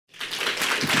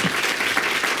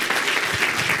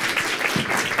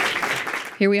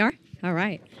Here we are? All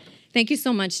right. Thank you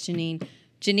so much, Janine.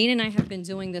 Janine and I have been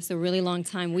doing this a really long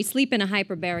time. We sleep in a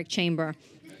hyperbaric chamber,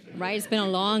 right? It's been a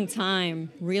long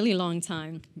time, really long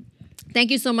time. Thank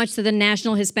you so much to the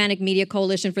National Hispanic Media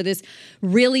Coalition for this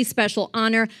really special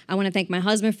honor. I want to thank my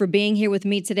husband for being here with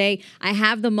me today. I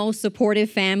have the most supportive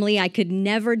family. I could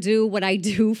never do what I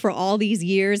do for all these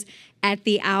years at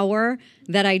the hour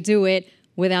that I do it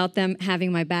without them having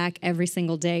my back every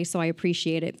single day, so I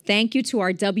appreciate it. Thank you to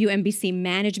our WNBC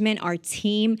management, our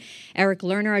team, Eric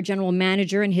Lerner, our general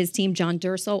manager, and his team, John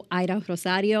Durso, Ida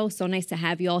Rosario. So nice to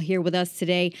have you all here with us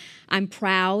today. I'm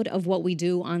proud of what we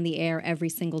do on the air every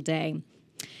single day.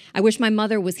 I wish my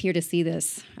mother was here to see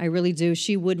this. I really do.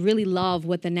 She would really love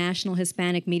what the National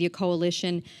Hispanic Media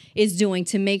Coalition is doing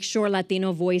to make sure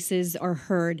Latino voices are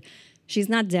heard. She's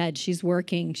not dead. She's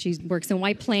working. She works in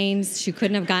White Plains. She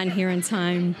couldn't have gotten here in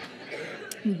time.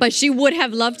 But she would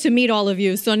have loved to meet all of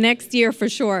you. So next year, for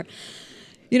sure.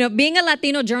 You know, being a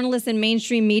Latino journalist in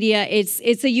mainstream media,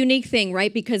 it's a unique thing,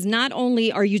 right? Because not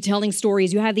only are you telling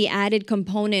stories, you have the added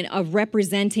component of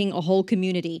representing a whole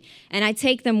community. And I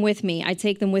take them with me. I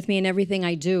take them with me in everything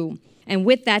I do. And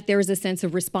with that, there is a sense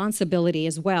of responsibility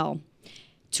as well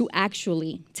to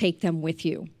actually take them with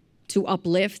you, to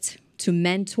uplift, to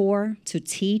mentor, to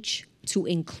teach, to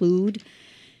include.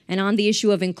 And on the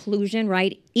issue of inclusion,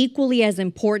 right, equally as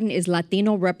important is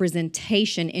Latino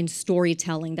representation in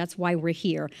storytelling. That's why we're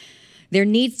here. There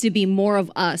needs to be more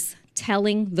of us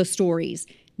telling the stories.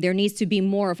 There needs to be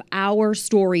more of our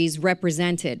stories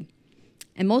represented.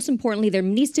 And most importantly, there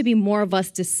needs to be more of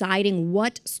us deciding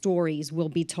what stories will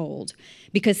be told.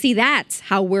 Because, see, that's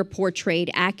how we're portrayed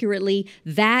accurately.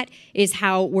 That is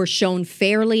how we're shown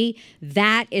fairly.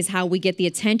 That is how we get the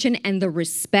attention and the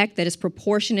respect that is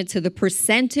proportionate to the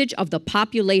percentage of the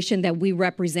population that we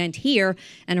represent here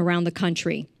and around the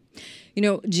country. You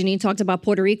know, Janine talked about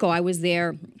Puerto Rico. I was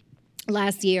there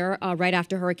last year, right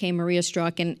after Hurricane Maria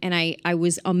struck, and I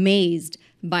was amazed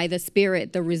by the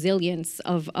spirit, the resilience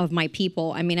of my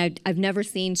people. I mean, I've never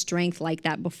seen strength like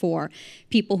that before.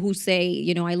 People who say,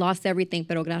 you know, I lost everything,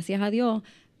 pero gracias a Dios,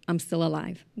 I'm still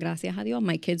alive. Gracias a Dios,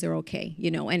 my kids are okay,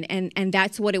 you know, and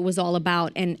that's what it was all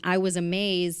about. And I was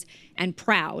amazed and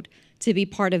proud to be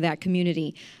part of that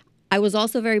community. I was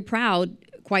also very proud,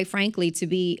 quite frankly, to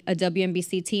be a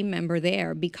WNBC team member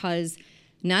there, because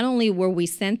not only were we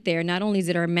sent there, not only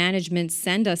did our management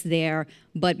send us there,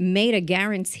 but made a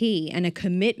guarantee and a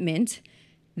commitment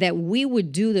that we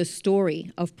would do the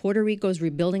story of Puerto Rico's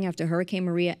rebuilding after Hurricane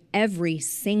Maria every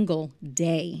single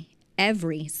day.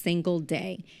 Every single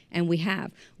day. And we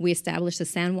have. We established the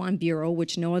San Juan Bureau,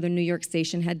 which no other New York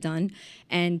station had done.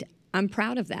 And I'm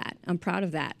proud of that. I'm proud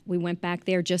of that. We went back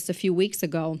there just a few weeks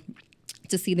ago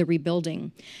to see the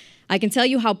rebuilding. I can tell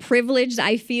you how privileged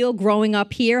I feel growing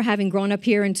up here, having grown up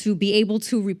here, and to be able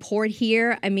to report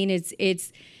here. I mean,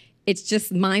 it's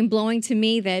just mind-blowing to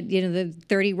me that, you know, the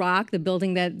 30 Rock, the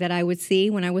building that I would see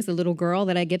when I was a little girl,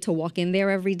 that I get to walk in there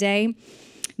every day.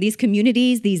 These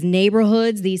communities, these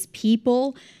neighborhoods, these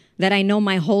people that I know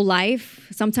my whole life.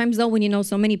 Sometimes, though, when you know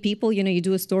so many people, you know, you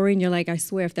do a story and you're like, I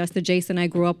swear, if that's the Jason I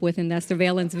grew up with in that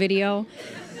surveillance video.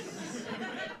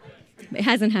 It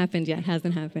hasn't happened yet,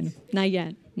 hasn't happened. Not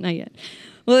yet, not yet.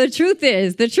 Well, the truth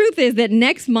is that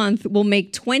next month will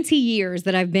make 20 years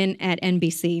that I've been at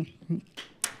NBC.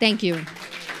 Thank you.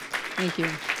 Thank you.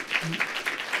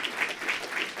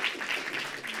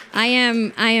 I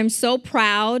am so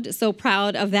proud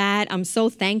of that. I'm so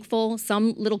thankful.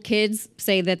 Some little kids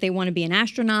say that they want to be an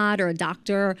astronaut or a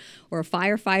doctor or a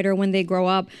firefighter when they grow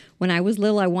up. When I was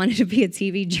little, I wanted to be a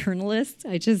TV journalist.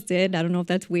 I just did. I don't know if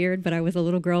that's weird, but I was a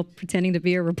little girl pretending to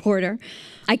be a reporter.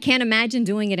 I can't imagine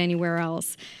doing it anywhere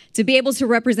else. To be able to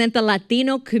represent the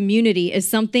Latino community is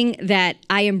something that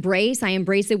I embrace. I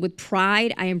embrace it with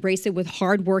pride. I embrace it with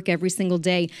hard work every single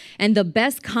day. And the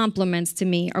best compliments to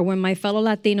me are when my fellow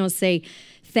Latinos say,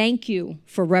 thank you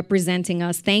for representing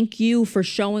us. Thank you for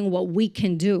showing what we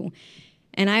can do.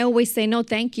 And I always say, no,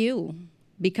 thank you,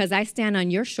 because I stand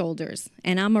on your shoulders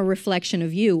and I'm a reflection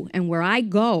of you. And where I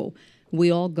go,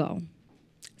 we all go.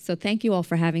 So thank you all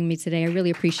for having me today. I really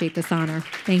appreciate this honor.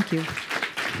 Thank you.